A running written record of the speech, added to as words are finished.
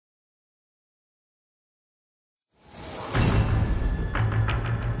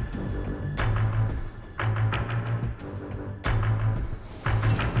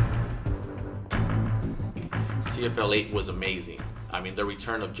CFL 8 was amazing. I mean, the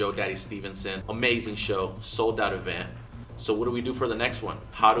return of Joe Daddy Stevenson, amazing show, sold out event. So what do we do for the next one?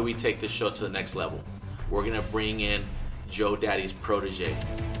 How do we take this show to the next level? We're gonna bring in Joe Daddy's protege,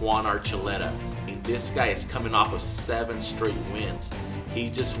 Juan Archuleta. I mean, this guy is coming off of 7 straight wins.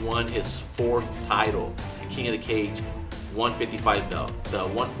 He just won his 4th title, King of the Cage, 155 belt, the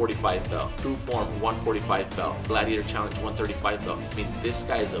 145 belt, True Form 145 belt, Gladiator Challenge 135 belt. I mean, this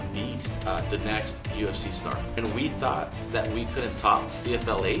guy is a beast, the next UFC star. And we thought that we couldn't top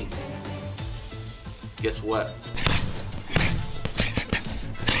CFL 8. Guess what?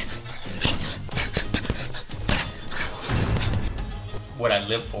 What I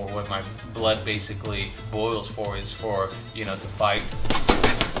live for, what my blood basically boils for, is for, you know, to fight.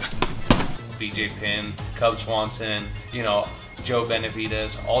 BJ Penn, Cub Swanson, you know, Joe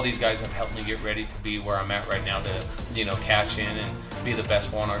Benavidez, all these guys have helped me get ready to be where I'm at right now to, you know, cash in and be the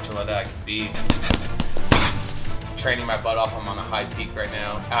best Juan Archuleta I can be. Training my butt off, I'm on a high peak right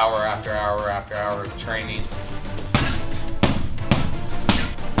now, hour after hour after hour of training.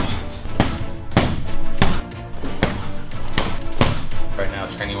 Right now,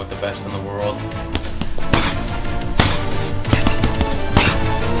 training with the best in the world.